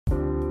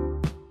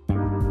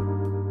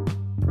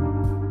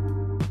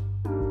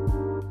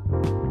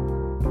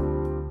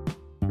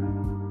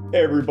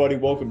Hey, everybody,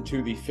 welcome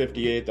to the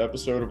 58th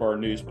episode of our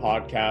news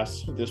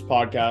podcast. This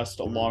podcast,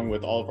 along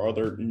with all of our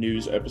other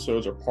news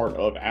episodes, are part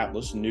of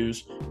Atlas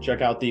News.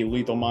 Check out the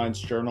Lethal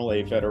Minds Journal,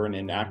 a veteran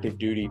and active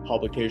duty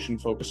publication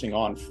focusing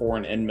on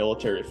foreign and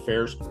military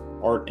affairs,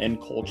 art,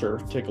 and culture.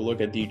 Take a look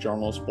at the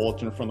journal's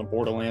Bulletin from the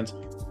Borderlands,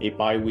 a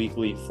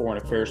bi-weekly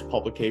foreign affairs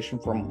publication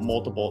from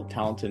multiple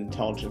talented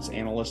intelligence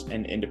analysts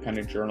and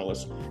independent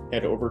journalists.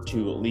 Head over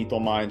to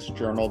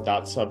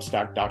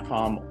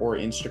lethalmindsjournal.substack.com or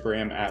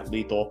Instagram at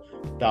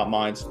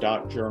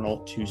lethal.minds.journal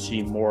to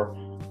see more.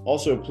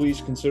 Also,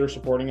 please consider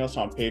supporting us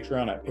on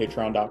Patreon at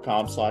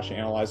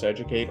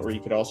patreon.com/analyzeeducate, or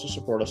you could also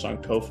support us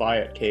on Ko-Fi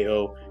at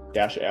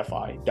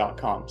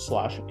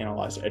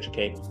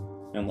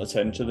ko-fi.com/analyzeeducate. And let's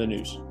head into the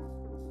news.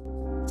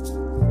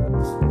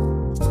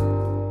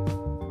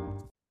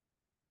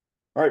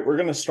 All right, we're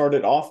going to start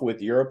it off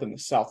with Europe and the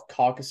South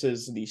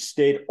Caucasus. The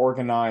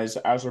state-organized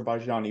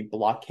Azerbaijani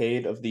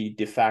blockade of the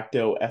de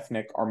facto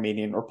ethnic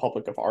Armenian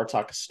Republic of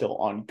Artsakh is still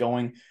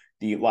ongoing.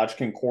 The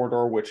Lachkin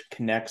corridor, which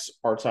connects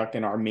Artsakh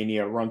and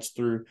Armenia, runs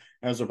through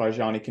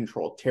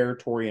Azerbaijani-controlled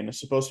territory and is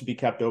supposed to be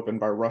kept open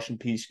by Russian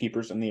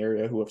peacekeepers in the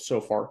area who have so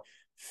far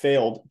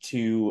failed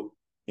to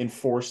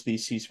enforce the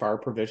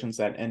ceasefire provisions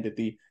that ended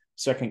the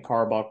Second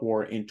Karabakh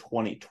War in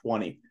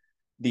 2020.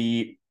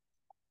 The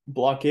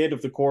blockade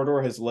of the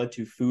corridor has led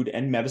to food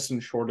and medicine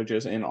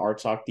shortages in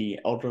Artsakh. The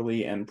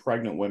elderly and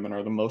pregnant women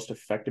are the most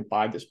affected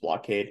by this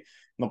blockade.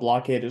 And the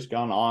blockade has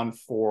gone on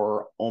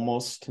for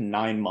almost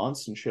 9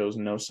 months and shows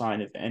no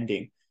sign of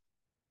ending.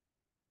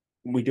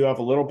 We do have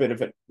a little bit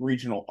of a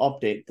regional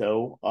update,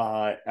 though.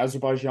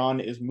 Azerbaijan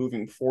is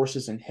moving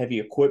forces and heavy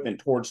equipment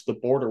towards the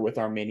border with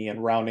Armenia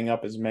and rounding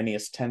up as many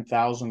as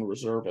 10,000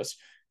 reservists.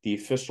 The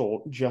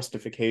official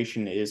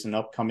justification is an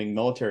upcoming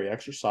military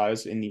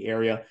exercise in the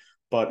area,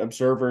 but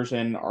observers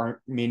and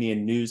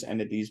Armenian news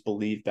entities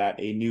believe that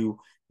a new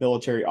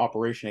military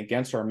operation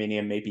against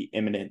Armenia may be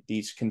imminent.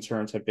 These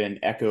concerns have been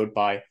echoed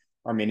by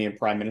Armenian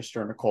Prime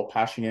Minister Nikol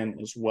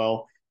Pashinyan as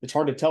well. It's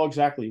hard to tell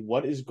exactly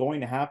what is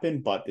going to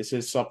happen, but this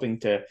is something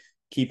to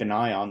keep an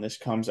eye on. This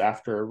comes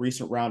after a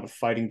recent round of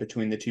fighting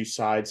between the two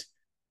sides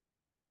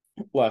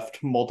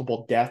left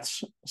multiple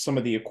deaths. Some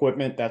of the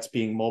equipment that's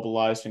being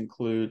mobilized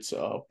includes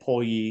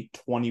Polyi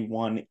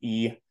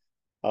 21E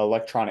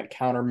electronic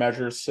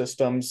countermeasure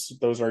systems.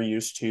 Those are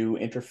used to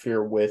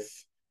interfere with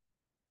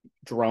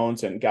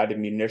drones and guided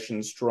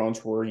munitions.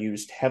 Drones were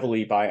used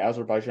heavily by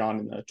Azerbaijan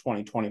in the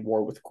 2020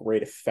 war with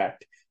great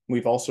effect.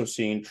 We've also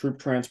seen troop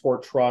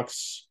transport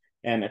trucks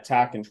and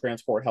attack and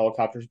transport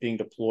helicopters being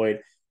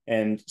deployed,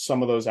 and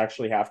some of those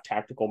actually have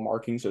tactical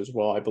markings as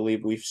well. I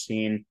believe we've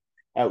seen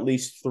at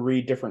least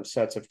 3 different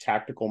sets of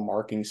tactical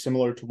markings,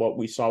 similar to what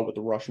we saw with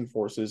the Russian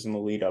forces in the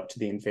lead up to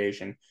the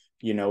invasion.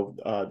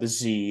 The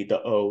Z,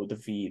 the O, the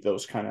V,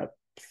 those kind of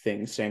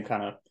things, same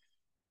kind of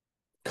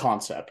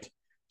concept.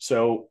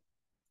 So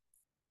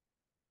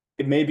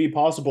it may be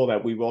possible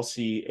that we will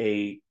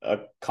see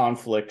a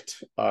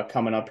conflict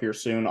coming up here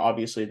soon.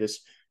 Obviously, this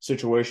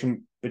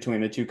situation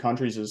between the two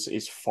countries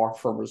is far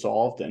from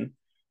resolved, and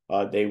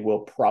they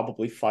will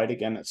probably fight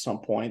again at some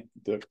point.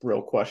 The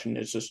real question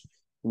is just,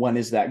 when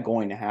is that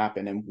going to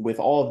happen? And with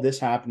all of this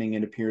happening,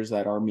 it appears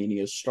that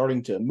Armenia is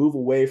starting to move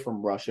away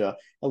from Russia,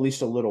 at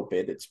least a little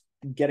bit. It's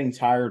getting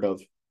tired of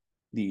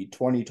the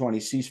 2020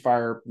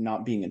 ceasefire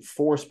not being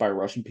enforced by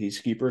Russian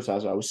peacekeepers,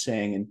 as I was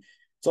saying. And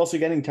it's also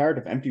getting tired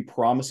of empty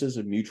promises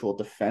of mutual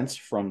defense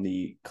from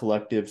the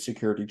Collective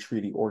Security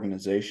Treaty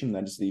Organization,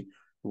 that is the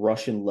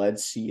Russian-led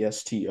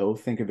CSTO.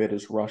 Think of it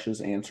as Russia's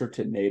answer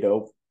to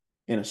NATO,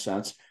 in a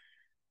sense.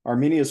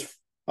 Armenia's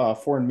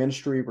foreign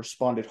ministry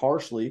responded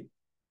harshly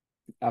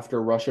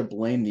after Russia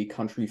blamed the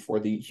country for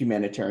the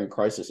humanitarian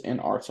crisis in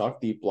Artsakh,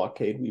 the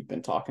blockade we've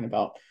been talking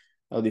about.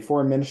 The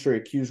foreign ministry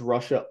accused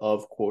Russia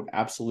of, quote,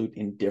 absolute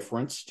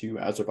indifference to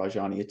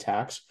Azerbaijani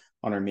attacks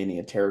on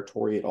Armenian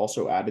territory. It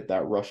also added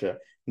that Russia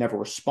never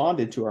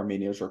responded to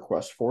Armenia's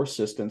request for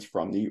assistance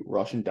from the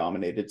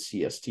Russian-dominated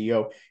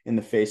CSTO in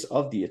the face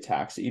of the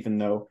attacks, even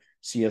though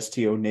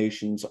CSTO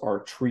nations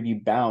are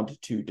treaty-bound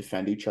to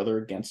defend each other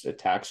against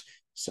attacks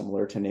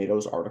similar to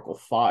NATO's Article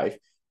 5.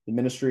 The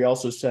ministry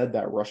also said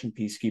that Russian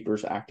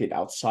peacekeepers acted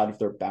outside of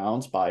their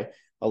bounds by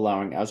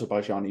allowing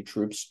Azerbaijani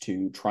troops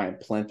to try and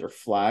plant their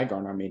flag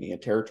on Armenian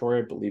territory.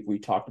 I believe we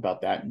talked about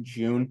that in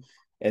June.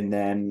 And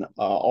then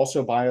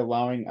also by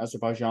allowing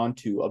Azerbaijan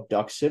to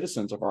abduct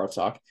citizens of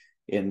Artsakh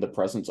in the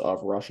presence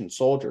of Russian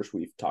soldiers.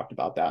 We've talked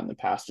about that in the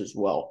past as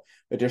well.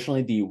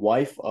 Additionally, the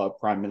wife of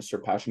Prime Minister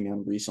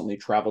Pashinyan recently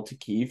traveled to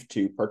Kyiv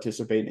to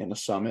participate in a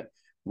summit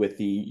with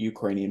the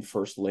Ukrainian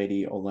First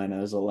Lady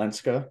Olena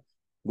Zelenska,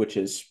 which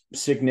is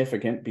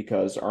significant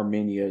because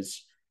Armenia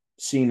is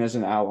seen as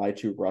an ally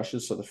to Russia.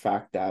 So the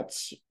fact that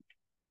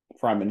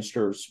Prime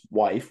Minister's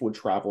wife would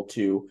travel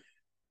to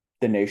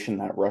the nation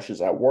that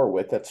Russia's at war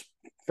with, that's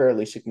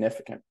fairly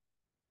significant.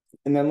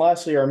 And then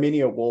lastly,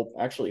 Armenia will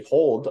actually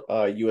hold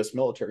U.S.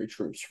 military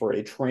troops for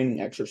a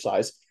training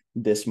exercise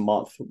this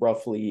month.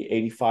 Roughly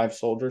 85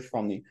 soldiers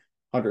from the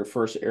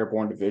 101st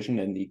Airborne Division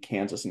and the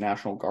Kansas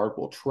National Guard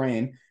will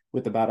train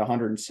with about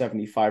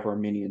 175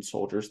 Armenian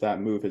soldiers.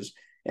 That move has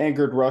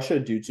angered Russia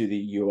due to the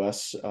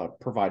U.S.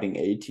 Providing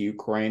aid to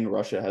Ukraine.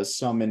 Russia has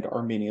summoned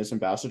Armenia's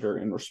ambassador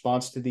in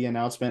response to the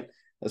announcement.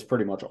 That's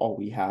pretty much all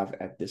we have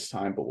at this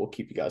time, but we'll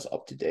keep you guys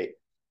up to date.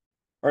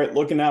 All right,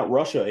 looking at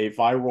Russia, a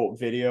viral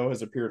video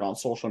has appeared on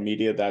social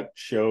media that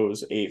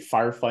shows a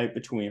firefight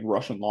between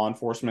Russian law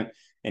enforcement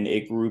and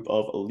a group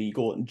of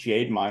illegal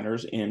jade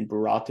miners in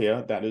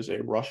Buryatia. That is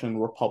a Russian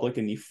republic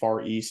in the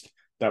Far East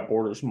that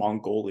borders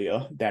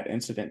Mongolia. That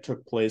incident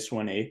took place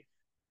when a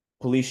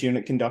police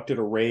unit conducted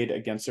a raid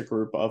against a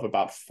group of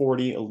about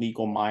 40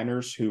 illegal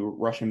miners who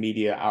Russian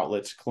media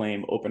outlets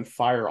claim opened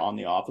fire on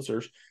the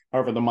officers.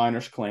 However, the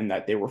miners claim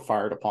that they were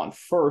fired upon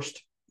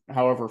first.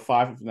 However,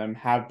 5 of them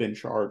have been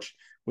charged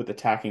with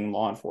attacking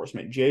law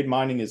enforcement. Jade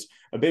mining is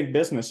a big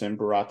business in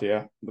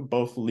Buryatia,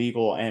 both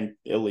legal and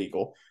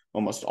illegal.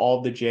 Almost all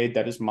of the jade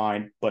that is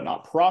mined but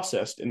not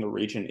processed in the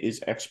region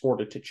is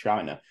exported to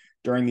China.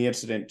 During the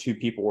incident, 2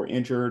 people were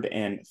injured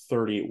and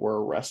 30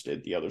 were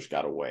arrested. The others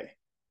got away.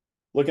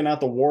 Looking at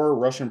the war,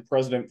 Russian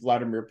President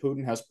Vladimir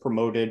Putin has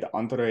promoted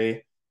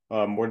Andrei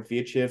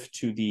Mordvichev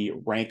to the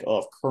rank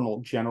of Colonel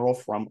General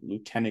from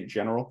Lieutenant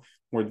General.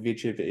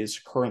 Mordvichev is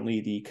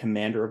currently the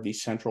commander of the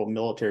Central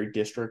Military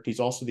District. He's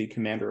also the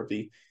commander of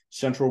the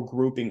Central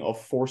Grouping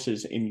of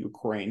Forces in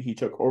Ukraine. He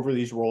took over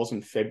these roles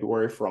in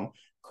February from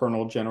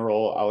Colonel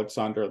General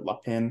Alexander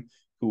Lapin,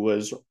 who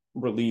was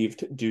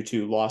relieved due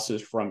to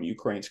losses from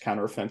Ukraine's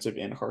counteroffensive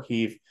in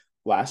Kharkiv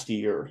last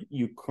year.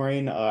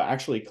 Ukraine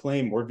actually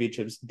claimed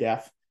Mordvichev's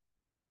death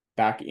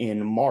back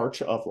in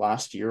March of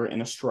last year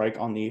in a strike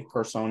on the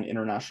Kherson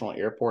International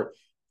Airport.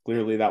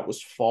 Clearly, that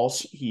was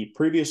false. He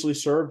previously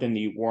served in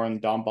the war in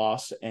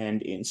Donbass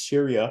and in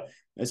Syria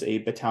as a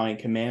battalion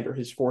commander.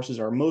 His forces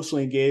are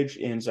mostly engaged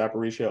in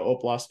Zaporizhia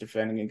Oblast,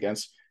 defending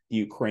against the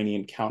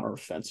Ukrainian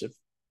counteroffensive.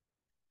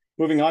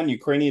 Moving on,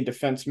 Ukrainian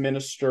Defense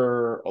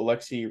Minister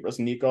Alexei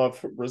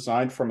Reznikov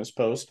resigned from his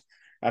post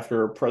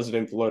after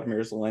President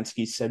Volodymyr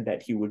Zelensky said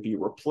that he would be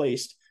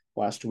replaced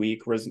last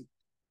week.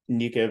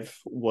 Reznikov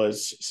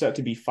was set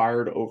to be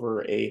fired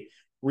over a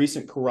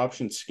recent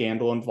corruption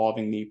scandal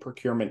involving the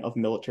procurement of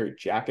military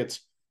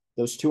jackets.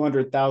 Those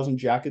 200,000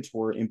 jackets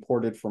were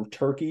imported from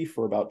Turkey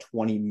for about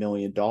 $20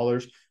 million,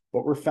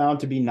 but were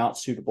found to be not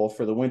suitable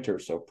for the winter,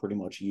 so pretty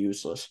much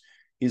useless.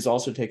 He's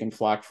also taken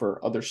flack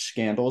for other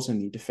scandals in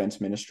the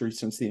defense ministry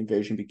since the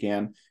invasion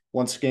began.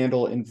 One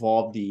scandal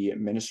involved the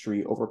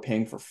ministry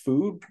overpaying for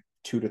food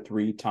 2 to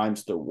 3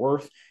 times their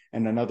worth,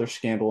 and another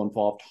scandal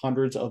involved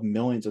hundreds of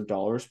millions of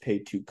dollars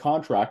paid to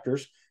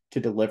contractors to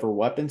deliver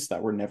weapons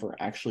that were never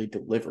actually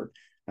delivered.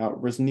 Now,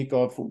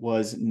 Reznikov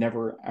was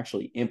never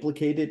actually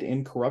implicated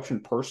in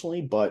corruption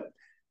personally, but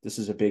this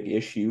is a big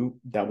issue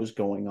that was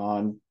going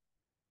on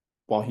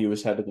while he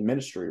was head of the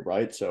ministry,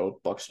 right?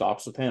 So buck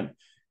stops with him.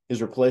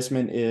 His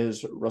replacement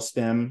is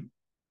Rustem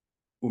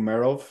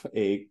Umerov,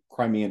 a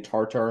Crimean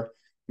Tatar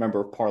member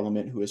of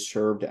parliament who has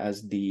served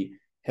as the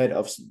head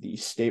of the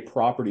state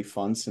property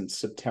fund since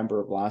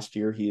September of last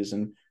year. He is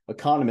an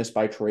economist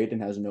by trade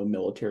and has no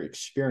military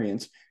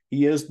experience.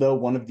 He is, though,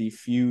 one of the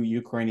few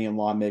Ukrainian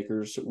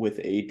lawmakers with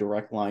a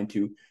direct line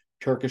to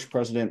Turkish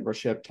President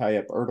Recep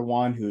Tayyip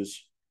Erdogan,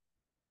 who's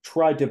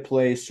tried to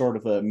play sort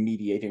of a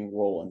mediating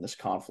role in this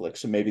conflict.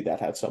 So maybe that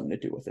had something to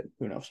do with it.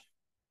 Who knows?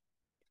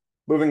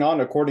 Moving on,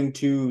 according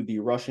to the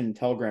Russian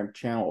Telegram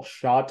channel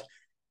Shot,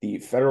 the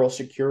Federal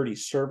Security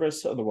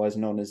Service, otherwise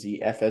known as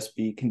the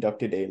FSB,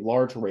 conducted a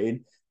large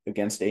raid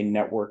against a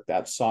network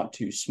that sought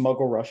to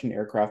smuggle Russian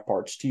aircraft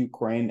parts to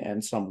Ukraine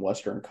and some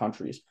Western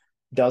countries.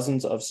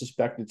 Dozens of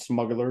suspected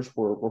smugglers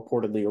were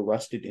reportedly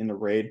arrested in the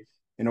raid,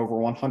 and over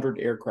 100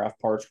 aircraft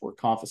parts were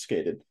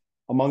confiscated.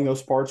 Among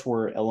those parts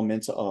were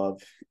elements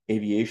of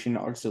aviation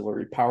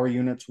auxiliary power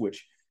units,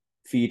 which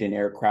feed an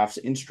aircraft's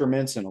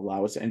instruments and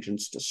allow its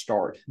engines to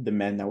start. The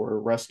men that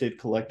were arrested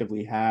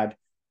collectively had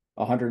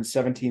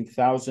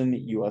 117,000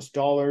 US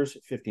dollars,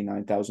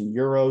 59,000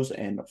 euros,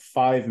 and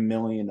 5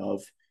 million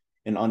of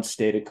an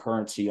unstated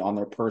currency on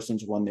their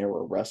persons when they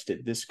were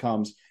arrested. This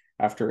comes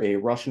after a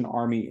Russian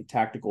Army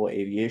tactical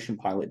aviation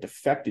pilot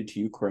defected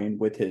to Ukraine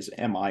with his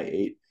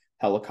Mi-8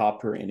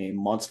 helicopter in a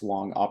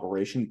months-long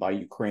operation by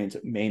Ukraine's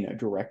main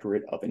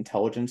Directorate of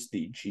Intelligence,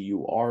 the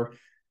GUR.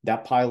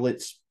 That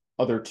pilot's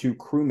other 2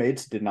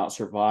 crewmates did not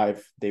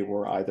survive. They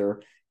were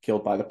either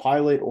killed by the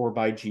pilot or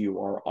by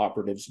GUR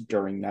operatives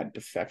during that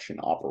defection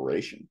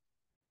operation.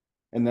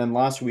 And then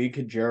last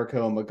week,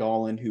 Jericho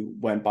Magalin, who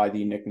went by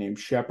the nickname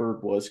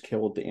Shepherd, was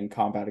killed in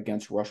combat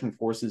against Russian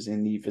forces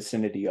in the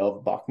vicinity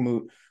of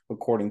Bakhmut.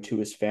 According to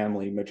his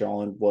family,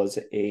 Magalin was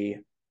a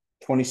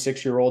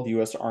 26-year-old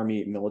U.S.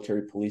 Army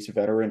military police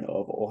veteran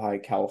of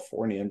Ojai,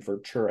 California, in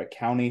Ventura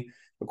County.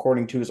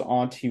 According to his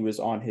aunt, he was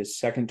on his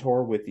second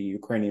tour with the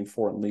Ukrainian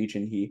Foreign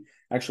Legion. He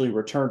actually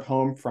returned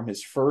home from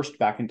his first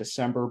back in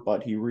December,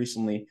 but he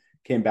recently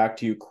came back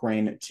to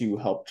Ukraine to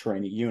help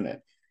train a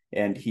unit.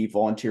 And he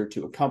volunteered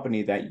to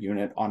accompany that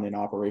unit on an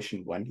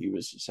operation when he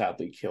was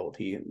sadly killed.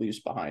 He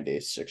leaves behind a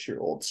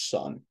 6-year-old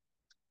son.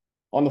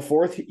 On the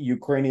 4th,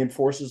 Ukrainian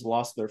forces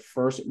lost their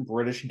first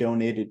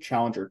British-donated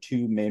Challenger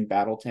 2 main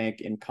battle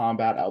tank in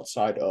combat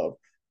outside of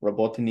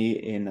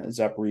Robotny in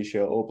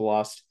Zaporizhia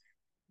Oblast.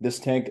 This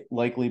tank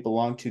likely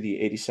belonged to the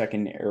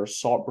 82nd Air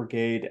Assault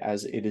Brigade,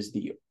 as it is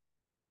the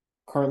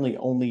currently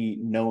only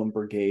known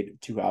brigade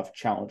to have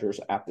Challengers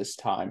at this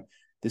time.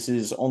 This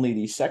is only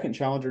the second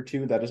Challenger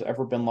 2 that has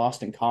ever been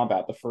lost in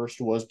combat. The first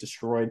was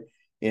destroyed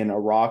in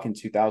Iraq in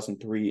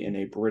 2003 in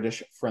a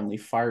British-friendly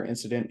fire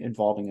incident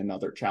involving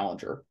another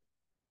Challenger.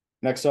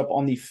 Next up,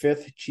 on the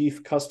 5th,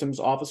 Chief Customs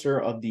Officer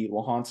of the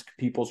Luhansk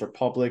People's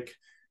Republic,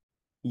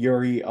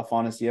 Yuri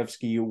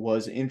Afanasievsky,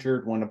 was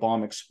injured when a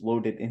bomb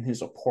exploded in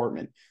his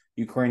apartment.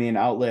 Ukrainian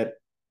outlet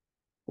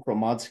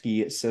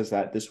Romadsky says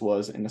that this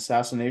was an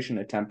assassination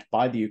attempt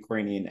by the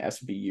Ukrainian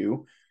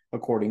SBU,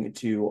 according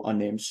to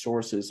unnamed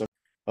sources.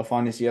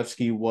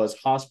 Afanasievsky was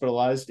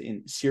hospitalized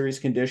in serious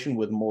condition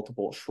with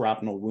multiple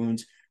shrapnel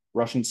wounds.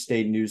 Russian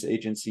state news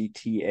agency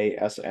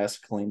TASS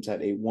claims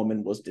that a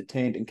woman was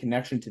detained in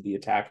connection to the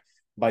attack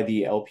by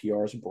the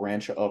LPR's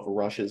branch of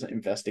Russia's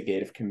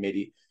investigative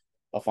committee.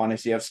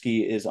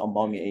 Afanasievsky is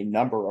among a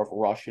number of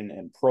Russian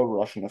and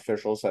pro-Russian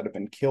officials that have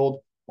been killed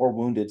or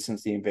wounded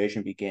since the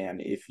invasion began.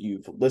 If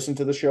you've listened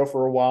to the show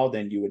for a while,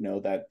 then you would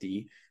know that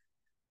the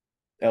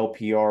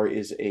LPR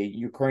is a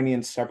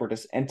Ukrainian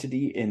separatist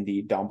entity in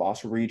the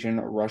Donbass region.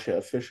 Russia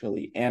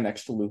officially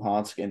annexed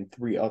Luhansk and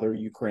 3 other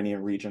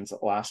Ukrainian regions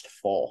last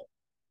fall.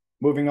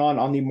 Moving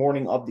on the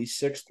morning of the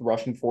 6th,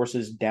 Russian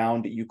forces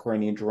downed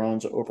Ukrainian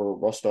drones over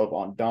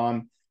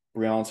Rostov-on-Don,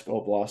 Bryansk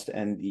Oblast,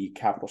 and the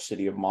capital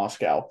city of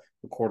Moscow,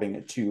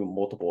 according to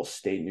multiple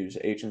state news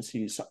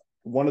agencies.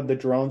 One of the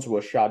drones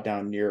was shot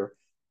down near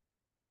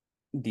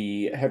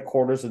the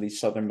headquarters of the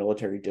Southern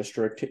Military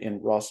District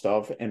in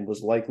Rostov and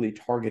was likely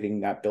targeting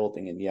that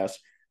building. And yes,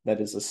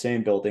 that is the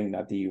same building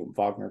that the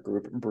Wagner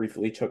Group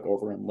briefly took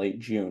over in late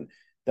June.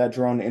 That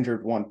drone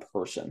injured 1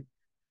 person.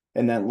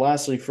 And then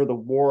lastly, for the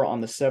war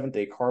on the 7th,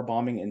 a car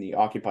bombing in the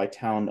occupied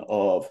town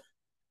of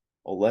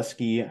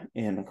Olesky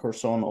in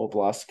Kherson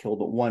Oblast killed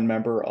 1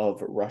 member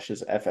of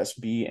Russia's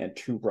FSB and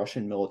 2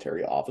 Russian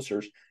military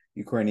officers.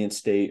 Ukrainian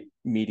state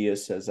media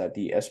says that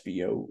the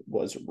SBU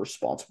was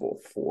responsible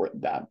for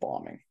that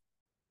bombing.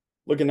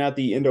 Looking at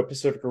the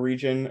Indo-Pacific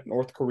region,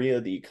 North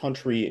Korea, the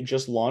country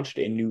just launched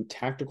a new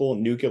tactical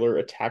nuclear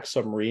attack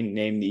submarine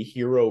named the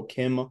Hero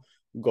Kim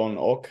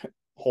Gon-ok,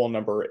 hull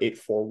number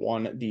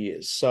 841.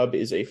 The sub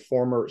is a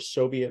former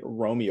Soviet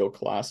Romeo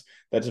class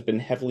that has been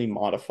heavily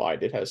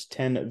modified. It has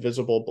 10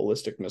 visible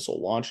ballistic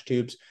missile launch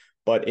tubes,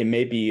 but it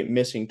may be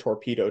missing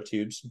torpedo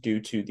tubes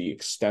due to the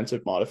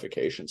extensive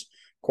modifications.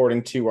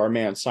 According to our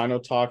man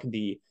Sinotalk,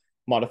 the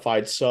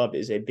modified sub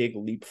is a big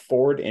leap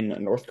forward in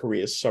North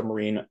Korea's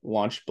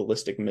submarine-launched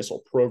ballistic missile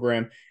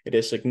program. It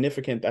is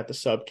significant that the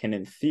sub can,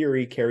 in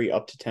theory, carry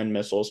up to 10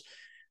 missiles,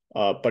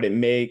 but it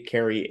may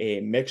carry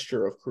a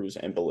mixture of cruise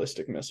and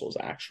ballistic missiles,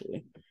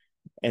 actually.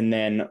 And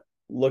then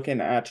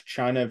looking at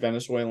China,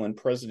 Venezuelan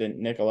President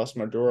Nicolas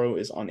Maduro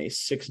is on a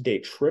 6-day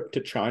trip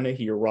to China.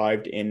 He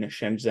arrived in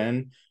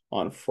Shenzhen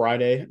on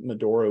Friday.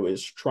 Maduro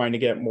is trying to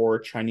get more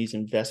Chinese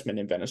investment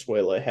in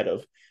Venezuela ahead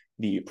of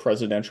the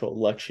presidential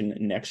election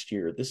next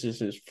year. This is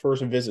his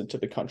first visit to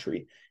the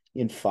country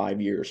in 5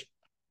 years.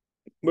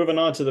 Moving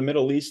on to the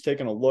Middle East,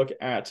 taking a look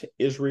at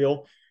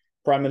Israel.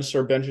 Prime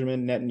Minister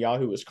Benjamin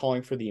Netanyahu is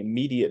calling for the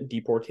immediate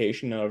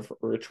deportation of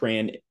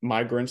Eritrean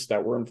migrants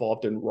that were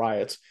involved in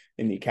riots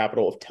in the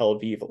capital of Tel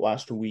Aviv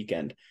last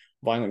weekend.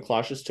 Violent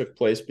clashes took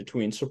place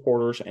between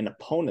supporters and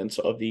opponents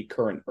of the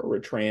current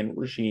Eritrean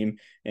regime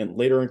and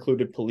later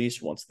included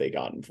police once they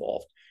got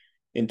involved.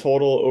 In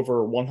total,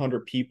 over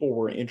 100 people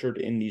were injured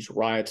in these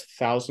riots.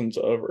 Thousands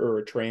of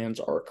Eritreans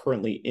are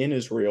currently in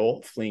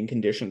Israel, fleeing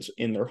conditions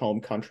in their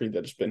home country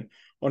that has been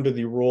under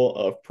the rule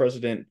of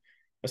President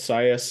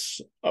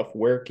Isaias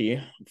Afwerki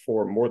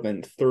for more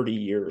than 30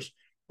 years.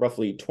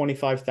 Roughly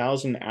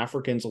 25,000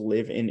 Africans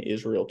live in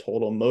Israel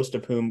total, most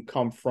of whom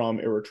come from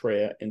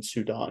Eritrea and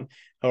Sudan.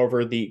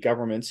 However, the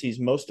government sees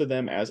most of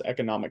them as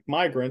economic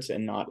migrants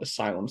and not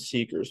asylum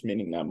seekers,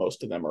 meaning that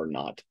most of them are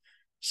not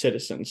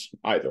citizens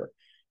either.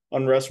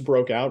 Unrest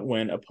broke out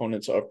when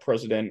opponents of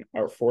President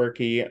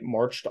Afwerki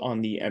marched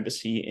on the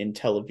embassy in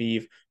Tel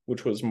Aviv,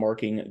 which was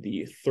marking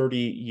the 30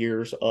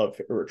 years of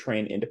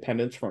Eritrean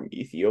independence from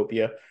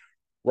Ethiopia.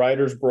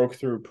 Rioters broke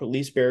through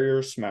police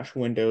barriers, smashed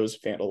windows,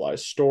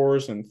 vandalized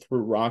stores, and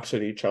threw rocks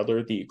at each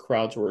other. The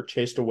crowds were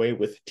chased away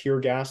with tear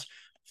gas,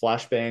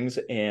 flashbangs,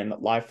 and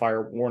live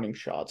fire warning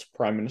shots.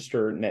 Prime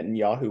Minister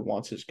Netanyahu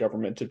wants his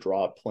government to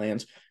draw up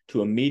plans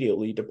to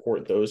immediately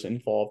deport those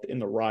involved in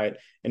the riot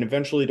and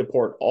eventually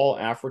deport all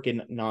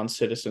African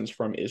non-citizens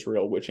from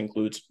Israel, which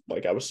includes,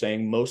 like I was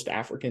saying, most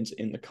Africans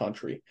in the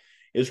country.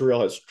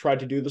 Israel has tried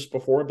to do this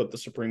before, but the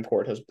Supreme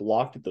Court has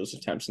blocked those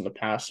attempts in the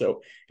past,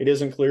 so it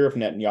isn't clear if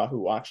Netanyahu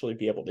will actually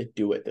be able to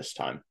do it this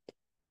time.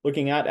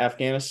 Looking at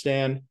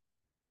Afghanistan,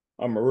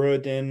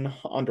 Amaruddin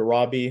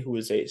Andarabi, who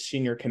is a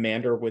senior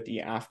commander with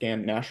the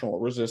Afghan National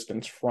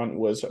Resistance Front,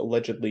 was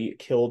allegedly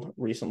killed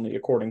recently,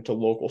 according to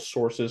local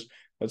sources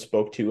that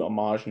spoke to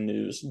Amaj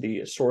News.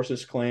 The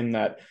sources claim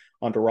that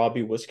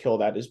Andarabi was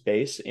killed at his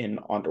base in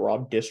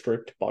Andarab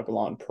district,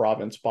 Baghlan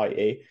province, by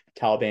a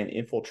Taliban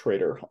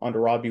infiltrator.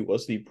 Andarabi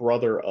was the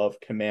brother of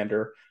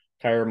Commander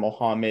Khair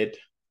Mohammed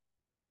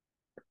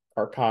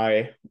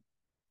Arkai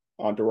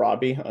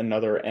Andarabi,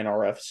 another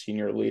NRF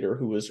senior leader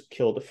who was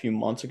killed a few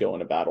months ago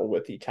in a battle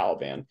with the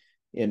Taliban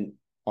in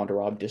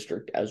Andarab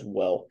district as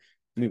well.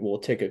 We will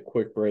take a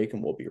quick break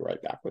and we'll be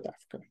right back with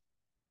Africa.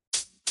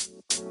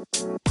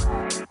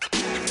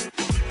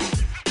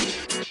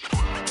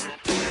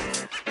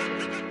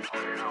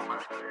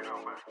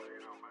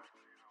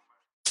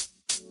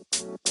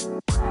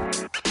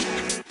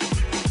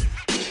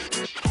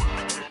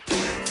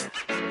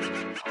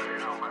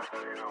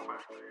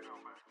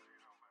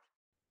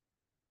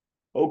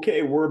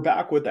 Okay, we're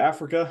back with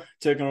Africa,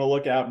 taking a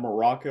look at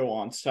Morocco.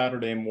 On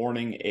Saturday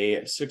morning, a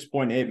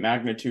 6.8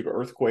 magnitude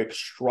earthquake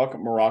struck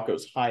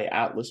Morocco's high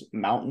Atlas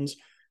Mountains.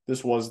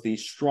 This was the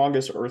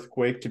strongest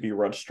earthquake to be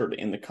registered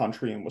in the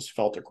country and was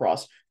felt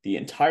across the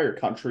entire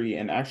country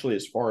and actually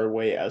as far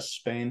away as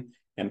Spain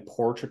and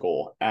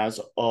Portugal. As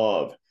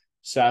of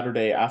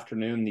Saturday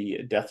afternoon, the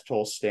death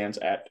toll stands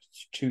at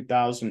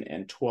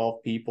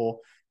 2,012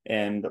 people,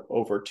 and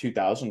over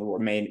 2,000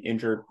 remain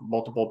injured.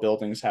 Multiple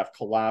buildings have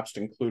collapsed,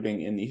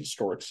 including in the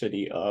historic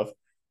city of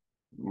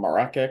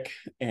Marrakech.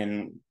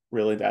 And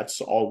really,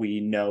 that's all we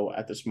know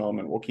at this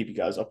moment. We'll keep you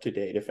guys up to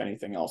date if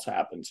anything else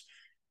happens.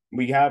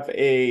 We have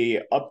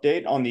a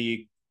update on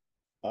the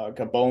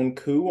Gabon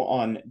coup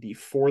on the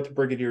 4th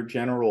Brigadier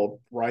General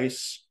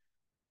Brice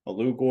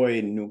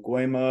Oligui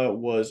Nguema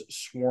was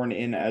sworn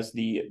in as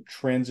the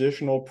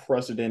transitional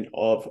president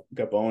of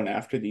Gabon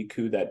after the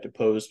coup that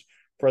deposed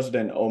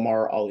President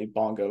Omar Ali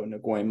Bongo.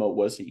 Nguema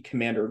was the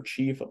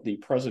commander-in-chief of the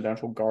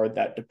presidential guard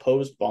that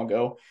deposed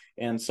Bongo.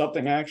 And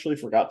something I actually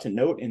forgot to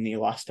note in the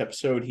last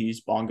episode, he's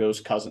Bongo's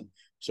cousin.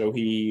 So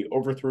he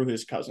overthrew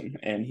his cousin,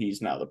 and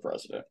he's now the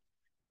president.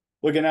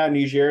 Looking at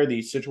Niger,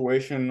 the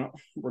situation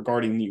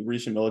regarding the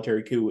recent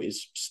military coup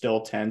is still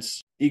tense.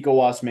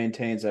 ECOWAS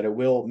maintains that it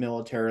will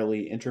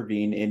militarily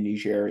intervene in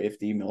Niger if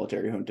the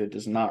military junta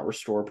does not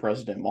restore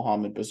President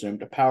Mohamed Bazoum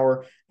to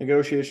power.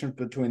 Negotiations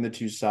between the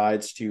two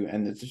sides to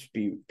end the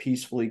dispute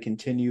peacefully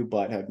continue,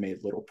 but have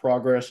made little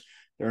progress.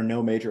 There are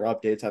no major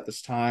updates at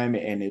this time,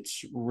 and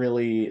it's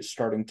really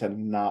starting to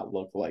not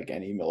look like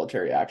any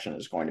military action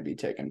is going to be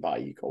taken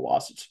by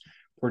ECOWAS. It's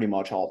pretty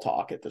much all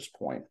talk at this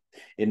point,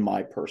 in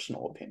my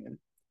personal opinion.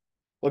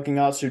 Looking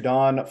at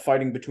Sudan,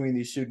 fighting between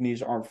the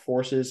Sudanese Armed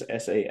Forces,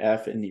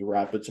 SAF, and the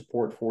Rapid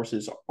Support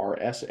Forces,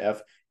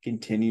 RSF,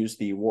 continues.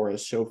 The war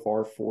has so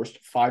far forced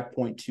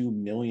 5.2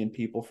 million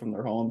people from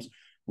their homes.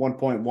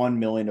 1.1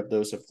 million of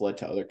those have fled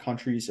to other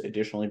countries.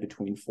 Additionally,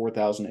 between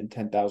 4,000 and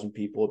 10,000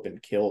 people have been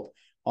killed.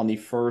 On the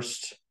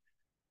 1st,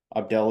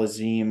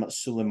 Abdelazim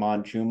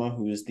Suleiman Juma,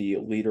 who is the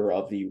leader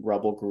of the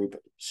rebel group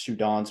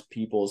Sudan's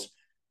People's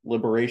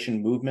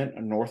Liberation Movement,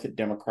 a North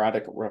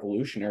Democratic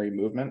Revolutionary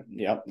Movement,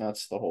 yep,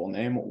 that's the whole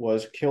name,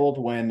 was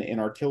killed when an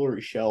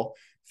artillery shell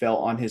fell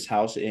on his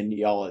house in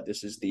Niala.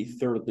 This is the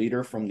 3rd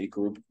leader from the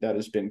group that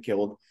has been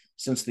killed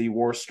since the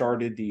war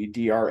started. The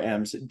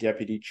DRM's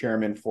deputy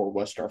chairman for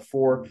West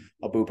Darfur,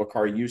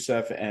 Abubakar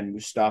Youssef, and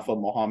Mustafa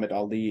Mohammed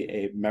Ali,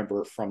 a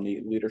member from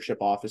the leadership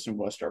office in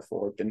West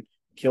Darfur, have been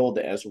killed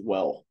as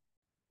well.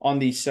 On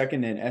the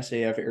 2nd, an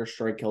SAF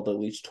airstrike killed at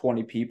least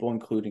 20 people,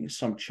 including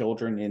some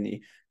children, in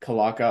the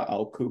Kalaka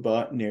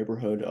al-Kuba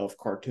neighborhood of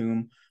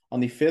Khartoum. On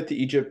the 5th,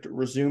 Egypt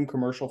resumed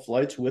commercial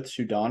flights with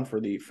Sudan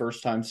for the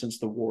first time since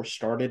the war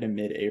started in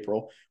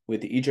mid-April,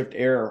 with Egypt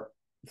Air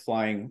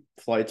flying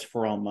flights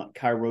from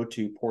Cairo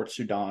to Port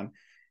Sudan.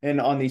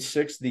 And on the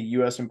 6th, the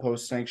U.S.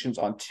 imposed sanctions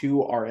on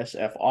 2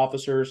 RSF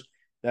officers.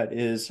 That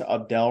is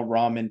Abdel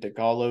Rahman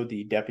Dagalo,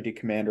 the deputy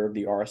commander of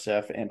the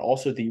RSF, and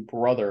also the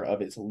brother of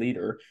its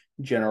leader,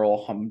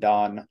 General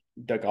Hamdan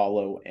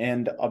Dagalo,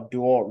 and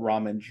Abdul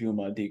Rahman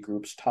Juma, the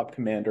group's top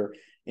commander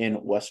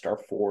in West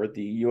Darfur.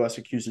 The U.S.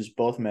 accuses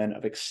both men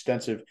of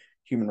extensive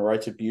human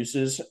rights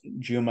abuses.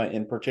 Juma,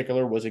 in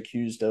particular, was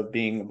accused of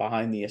being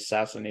behind the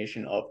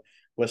assassination of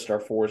West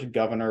Darfur's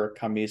governor,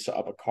 Khamis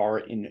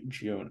Abakar, in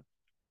June.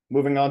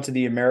 Moving on to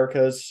the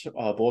Americas,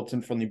 a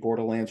bulletin from the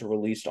Borderlands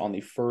released on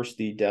the 1st.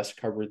 The desk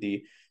covered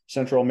the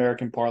Central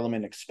American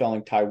Parliament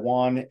expelling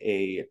Taiwan,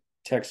 a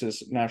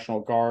Texas National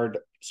Guard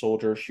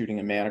soldier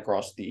shooting a man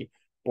across the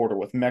border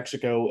with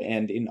Mexico,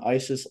 and an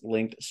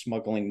ISIS-linked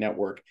smuggling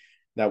network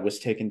that was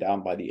taken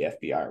down by the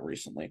FBI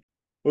recently.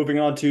 Moving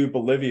on to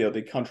Bolivia,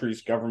 the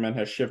country's government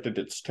has shifted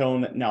its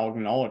tone, now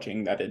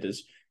acknowledging that it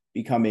has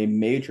become a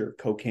major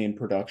cocaine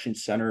production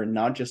center,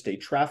 not just a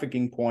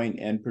trafficking point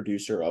and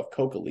producer of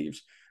coca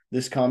leaves.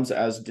 This comes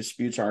as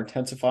disputes are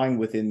intensifying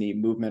within the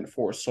Movement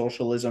for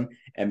Socialism,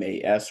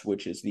 MAS,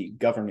 which is the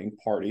governing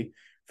party.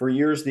 For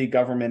years, the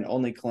government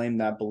only claimed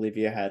that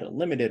Bolivia had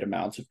limited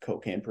amounts of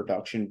cocaine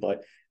production,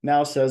 but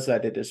now says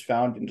that it has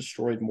found and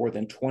destroyed more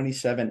than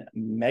 27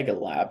 mega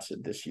labs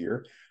this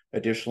year.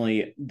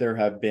 Additionally, there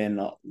have been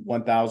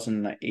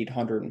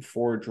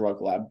 1,804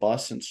 drug lab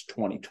busts since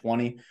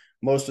 2020.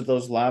 Most of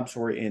those labs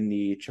were in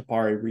the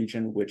Chapare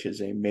region, which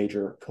is a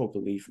major coca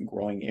leaf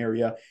growing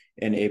area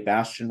and a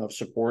bastion of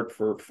support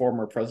for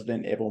former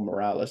President Evo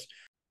Morales.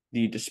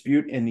 The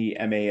dispute in the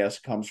MAS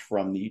comes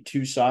from the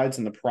two sides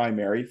in the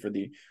primary for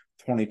the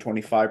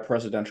 2025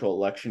 presidential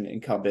election.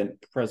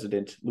 Incumbent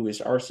President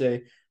Luis Arce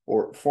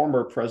or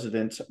former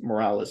President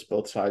Morales.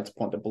 Both sides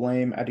point the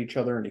blame at each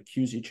other and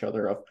accuse each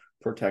other of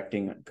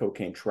protecting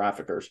cocaine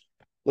traffickers.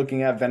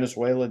 Looking at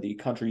Venezuela, the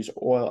country's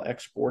oil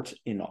exports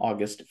in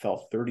August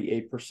fell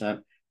 38%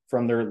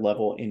 from their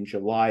level in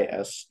July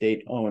as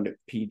state-owned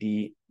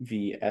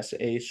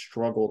PDVSA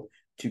struggled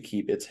to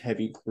keep its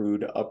heavy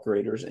crude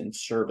upgraders in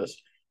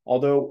service.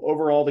 Although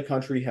overall the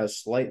country has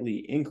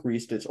slightly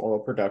increased its oil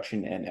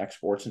production and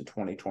exports in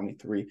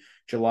 2023,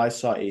 July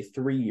saw a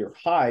three-year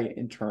high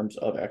in terms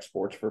of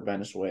exports for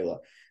Venezuela.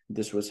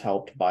 This was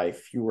helped by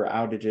fewer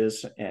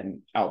outages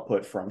and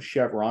output from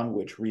Chevron,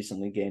 which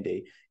recently gained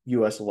a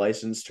U.S.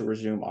 license to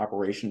resume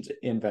operations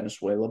in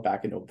Venezuela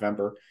back in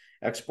November.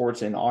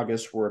 Exports in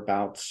August were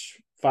about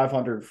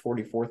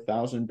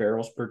 544,000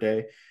 barrels per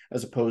day,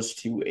 as opposed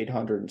to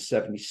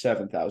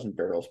 877,000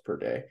 barrels per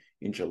day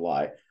in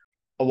July.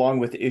 Along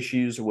with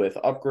issues with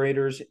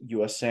upgraders,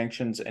 U.S.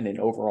 sanctions, and an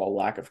overall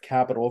lack of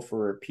capital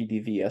for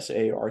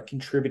PDVSA are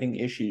contributing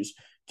issues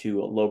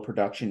to low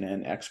production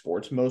and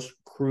exports. Most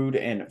crude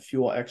and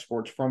fuel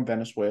exports from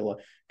Venezuela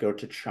go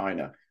to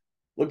China.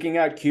 Looking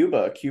at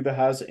Cuba, Cuba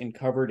has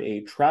uncovered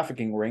a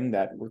trafficking ring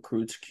that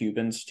recruits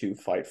Cubans to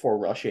fight for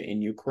Russia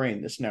in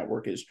Ukraine. This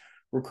network is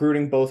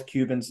recruiting both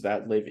Cubans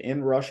that live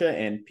in Russia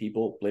and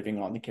people living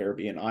on the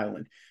Caribbean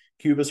island.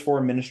 Cuba's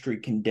foreign ministry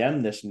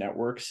condemned this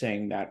network,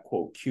 saying that,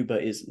 quote,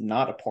 Cuba is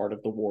not a part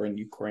of the war in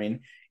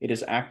Ukraine. It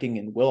is acting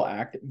and will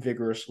act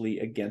vigorously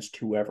against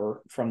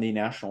whoever from the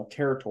national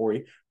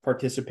territory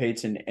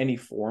participates in any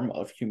form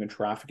of human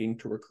trafficking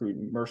to recruit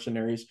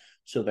mercenaries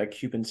so that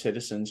Cuban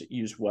citizens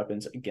use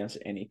weapons against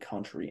any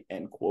country,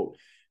 end quote.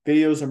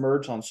 Videos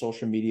emerged on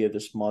social media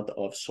this month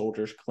of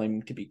soldiers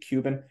claiming to be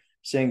Cuban,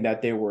 saying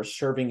that they were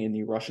serving in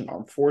the Russian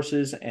armed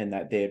forces and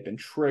that they had been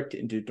tricked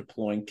into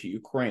deploying to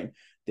Ukraine.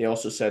 They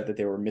also said that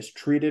they were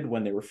mistreated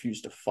when they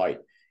refused to fight.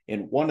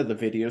 In one of the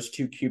videos,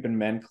 two Cuban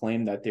men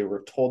claimed that they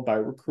were told by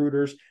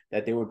recruiters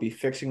that they would be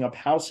fixing up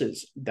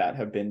houses that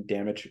have been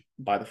damaged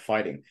by the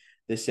fighting.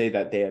 They say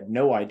that they had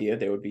no idea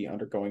they would be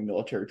undergoing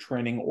military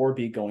training or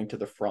be going to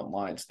the front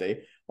lines.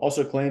 They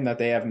also claim that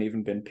they haven't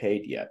even been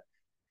paid yet.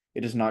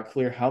 It is not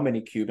clear how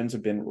many Cubans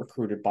have been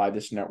recruited by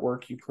this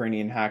network.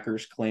 Ukrainian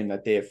hackers claim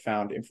that they have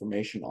found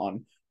information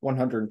on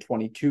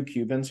 122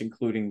 Cubans,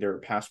 including their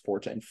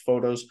passports and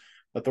photos.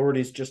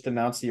 Authorities just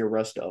announced the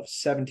arrest of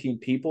 17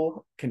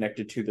 people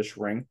connected to this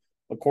ring.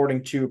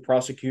 According to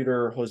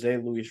prosecutor Jose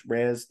Luis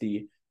Reyes,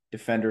 the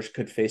defenders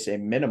could face a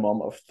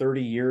minimum of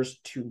 30 years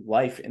to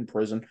life in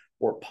prison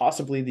or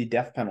possibly the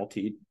death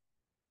penalty,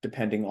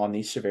 depending on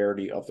the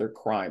severity of their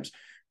crimes.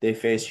 They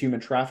face human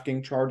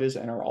trafficking charges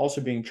and are also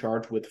being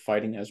charged with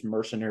fighting as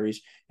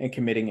mercenaries and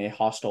committing a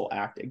hostile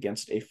act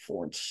against a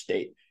foreign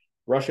state.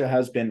 Russia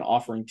has been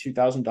offering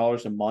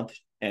 $2,000 a month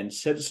and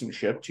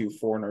citizenship to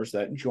foreigners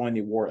that join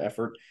the war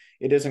effort.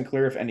 It isn't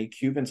clear if any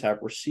Cubans have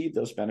received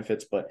those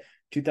benefits, but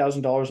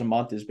 $2,000 a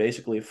month is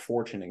basically a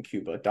fortune in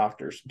Cuba.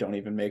 Doctors don't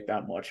even make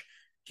that much.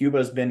 Cuba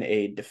has been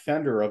a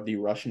defender of the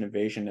Russian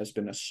invasion, has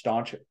been a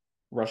staunch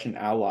Russian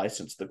ally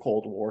since the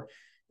Cold War.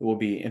 It will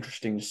be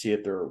interesting to see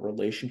if their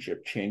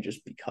relationship changes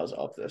because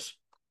of this.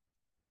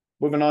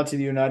 Moving on to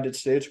the United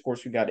States, of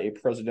course, we got a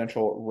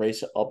presidential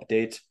race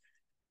update.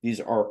 These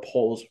are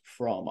polls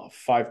from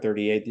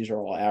 538. These are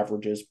all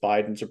averages.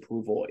 Biden's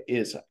approval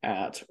is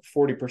at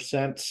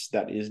 40%.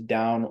 That is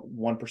down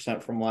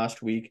 1% from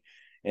last week.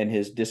 And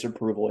his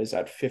disapproval is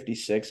at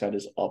 56. That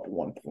is up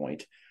 1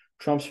 point.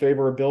 Trump's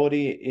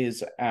favorability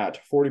is at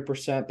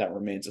 40%. That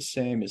remains the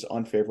same. His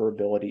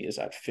unfavorability is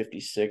at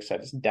 56.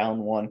 That is down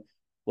 1.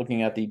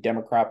 Looking at the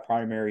Democrat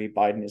primary,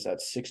 Biden is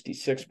at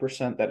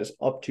 66%. That is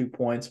up 2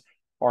 points.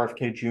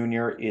 RFK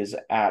Jr. is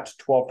at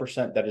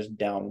 12%. That is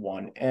down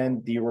 1.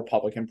 And the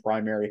Republican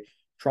primary,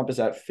 Trump is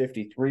at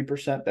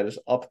 53%. That is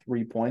up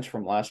 3 points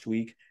from last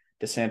week.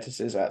 DeSantis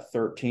is at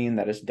 13.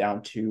 That is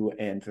down 2.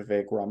 And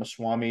Vivek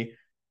Ramaswamy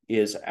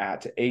is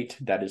at 8.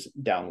 That is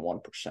down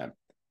 1%.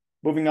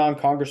 Moving on,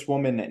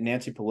 Congresswoman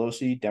Nancy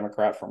Pelosi,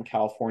 Democrat from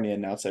California,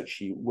 announced that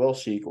she will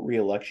seek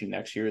re-election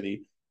next year.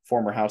 The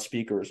former House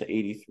Speaker is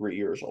 83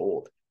 years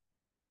old.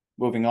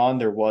 Moving on,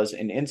 there was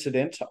an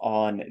incident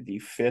on the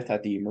 5th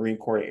at the Marine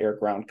Corps Air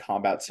Ground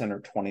Combat Center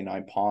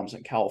 29 Palms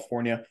in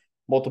California.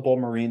 Multiple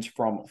Marines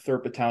from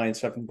 3rd Battalion,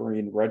 7th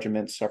Marine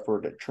Regiment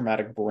suffered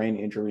traumatic brain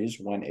injuries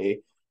when a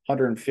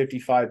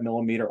 155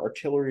 millimeter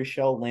artillery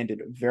shell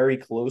landed very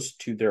close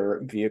to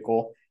their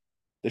vehicle.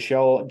 The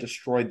shell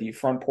destroyed the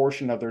front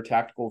portion of their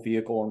tactical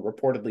vehicle and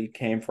reportedly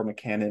came from a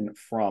cannon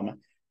from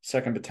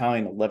 2nd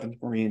Battalion,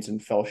 11th Marines,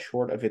 and fell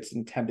short of its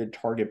intended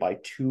target by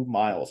 2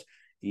 miles.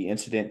 The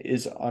incident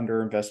is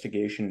under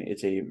investigation.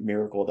 It's a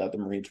miracle that the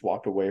Marines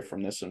walked away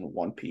from this in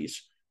one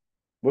piece.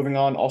 Moving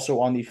on, also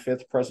on the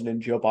 5th, President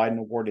Joe Biden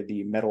awarded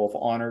the Medal of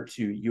Honor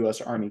to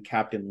U.S. Army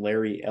Captain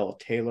Larry L.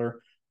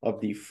 Taylor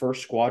of the 1st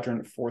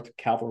Squadron, 4th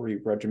Cavalry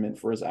Regiment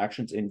for his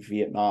actions in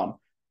Vietnam.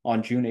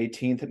 On June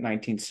 18th,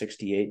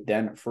 1968,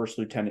 then First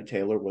Lieutenant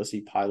Taylor was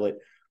the pilot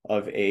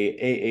of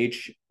a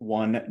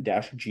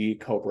AH-1-G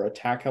Cobra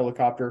attack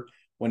helicopter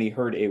when he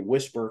heard a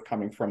whisper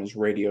coming from his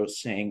radio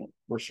saying,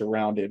 "We're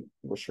surrounded,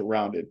 we're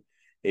surrounded."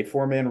 A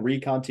four-man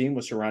recon team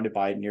was surrounded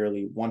by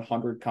nearly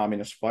 100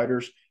 communist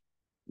fighters.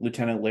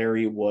 Lieutenant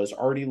Larry was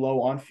already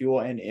low on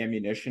fuel and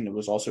ammunition. It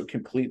was also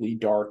completely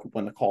dark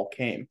when the call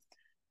came.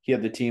 He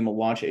had the team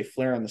launch a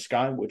flare in the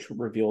sky, which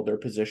revealed their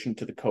position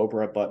to the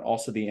Cobra, but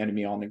also the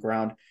enemy on the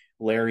ground.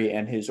 Larry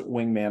and his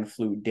wingman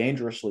flew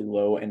dangerously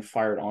low and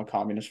fired on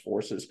communist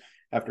forces.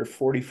 After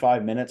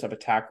 45 minutes of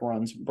attack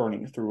runs,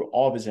 burning through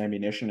all of his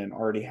ammunition and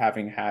already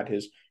having had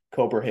his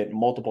Cobra hit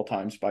multiple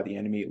times by the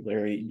enemy,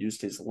 Larry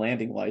used his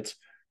landing lights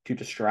to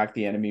distract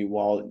the enemy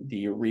while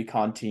the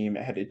recon team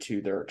headed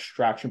to their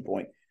extraction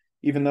point.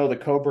 Even though the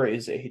Cobra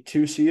is a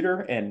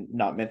two-seater and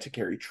not meant to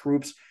carry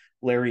troops,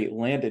 Larry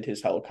landed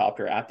his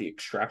helicopter at the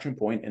extraction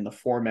point, and the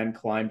four men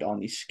climbed on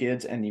the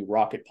skids and the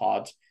rocket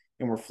pods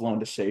and were flown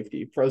to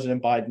safety.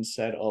 President Biden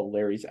said of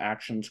Larry's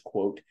actions,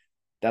 quote,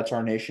 "That's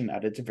our nation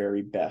at its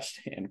very best,"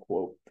 end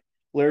quote.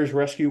 Larry's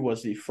rescue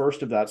was the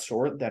first of that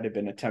sort that had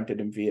been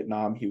attempted in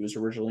Vietnam. He was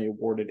originally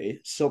awarded a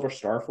Silver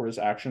Star for his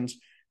actions.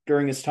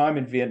 During his time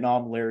in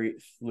Vietnam, Larry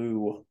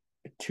flew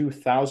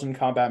 2,000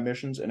 combat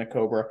missions in a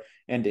Cobra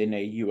and in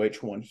a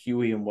UH-1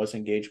 Huey and was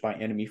engaged by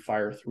enemy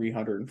fire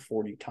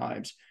 340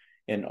 times.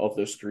 And of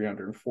those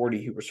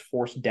 340, he was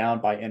forced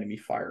down by enemy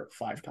fire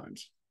 5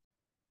 times.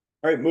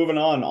 All right, moving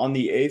on. On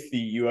the 8th, the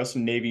U.S.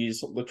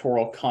 Navy's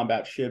littoral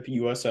combat ship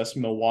USS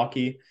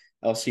Milwaukee,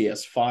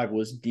 LCS-5,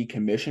 was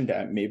decommissioned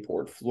at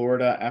Mayport,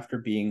 Florida, after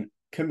being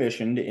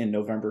commissioned in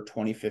November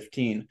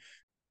 2015.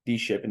 The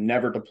ship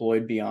never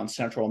deployed beyond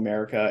Central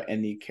America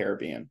and the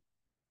Caribbean.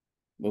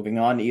 Moving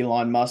on,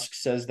 Elon Musk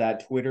says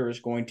that Twitter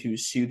is going to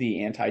sue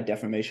the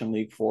Anti-Defamation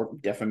League for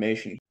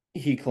defamation.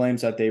 He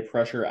claims that they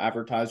pressure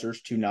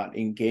advertisers to not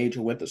engage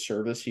with the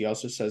service. He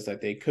also says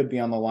that they could be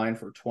on the line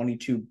for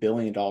 $22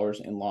 billion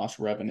in lost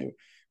revenue.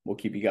 We'll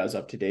keep you guys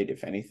up to date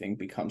if anything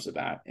becomes of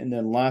that. And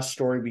then last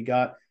story we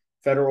got,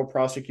 federal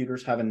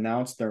prosecutors have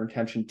announced their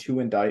intention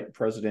to indict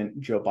President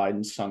Joe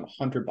Biden's son,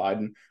 Hunter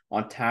Biden,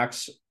 on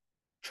tax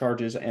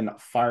charges and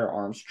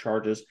firearms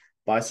charges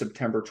by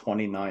September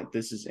 29th.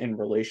 This is in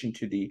relation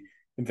to the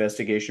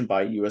investigation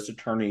by U.S.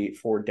 Attorney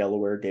for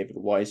Delaware, David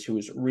Weiss, who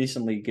was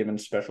recently given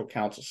special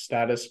counsel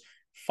status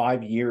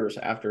 5 years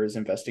after his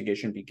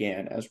investigation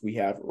began. As we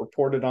have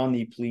reported on,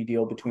 the plea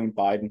deal between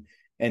Biden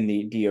and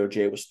the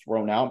DOJ was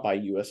thrown out by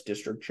U.S.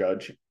 District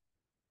Judge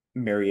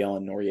Mary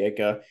Ellen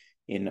Noriega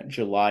in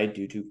July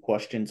due to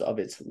questions of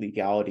its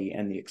legality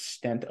and the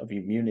extent of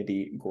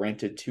immunity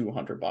granted to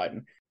Hunter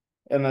Biden.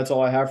 And that's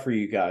all I have for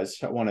you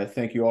guys. I want to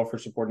thank you all for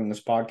supporting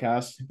this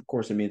podcast. Of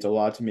course, it means a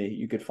lot to me.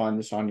 You could find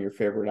this on your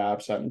favorite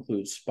apps. That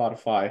includes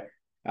Spotify,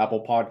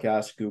 Apple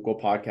Podcasts, Google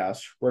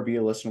Podcasts, wherever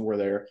you listen, we're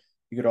there.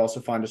 You could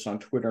also find us on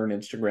Twitter and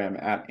Instagram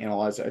at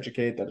Analyze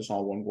Educate. That is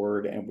all one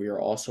word. And we are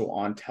also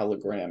on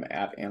Telegram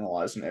at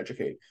Analyze and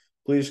Educate.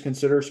 Please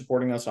consider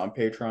supporting us on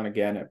Patreon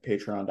again at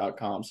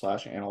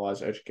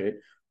patreon.com/analyzeeducate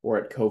or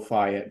at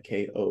Ko-Fi at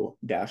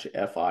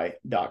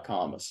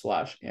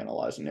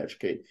ko-fi.com/analyze and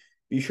educate.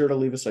 Be sure to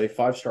leave us a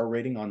 5-star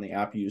rating on the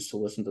app you use to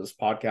listen to this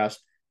podcast,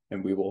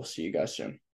 and we will see you guys soon.